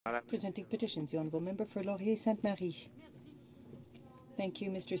Presenting petitions, the Honourable Member for Laurier-Sainte-Marie. Thank you,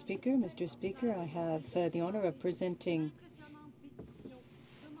 Mr. Speaker. Mr. Speaker, I have the honour of presenting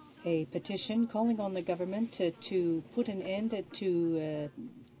a petition calling on the government to put an end to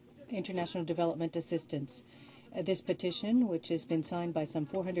international development assistance. This petition, which has been signed by some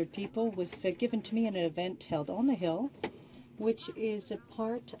 400 people, was given to me in an event held on the Hill, which is a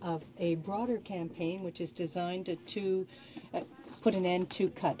part of a broader campaign which is designed to put an end to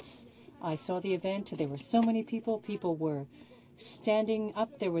cuts. I saw the event. There were so many people. People were standing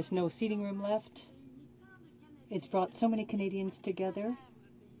up. There was no seating room left. It's brought so many Canadians together,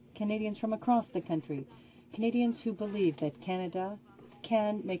 Canadians from across the country, Canadians who believe that Canada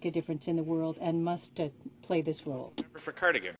can make a difference in the world and must play this role. Member for Cardigan.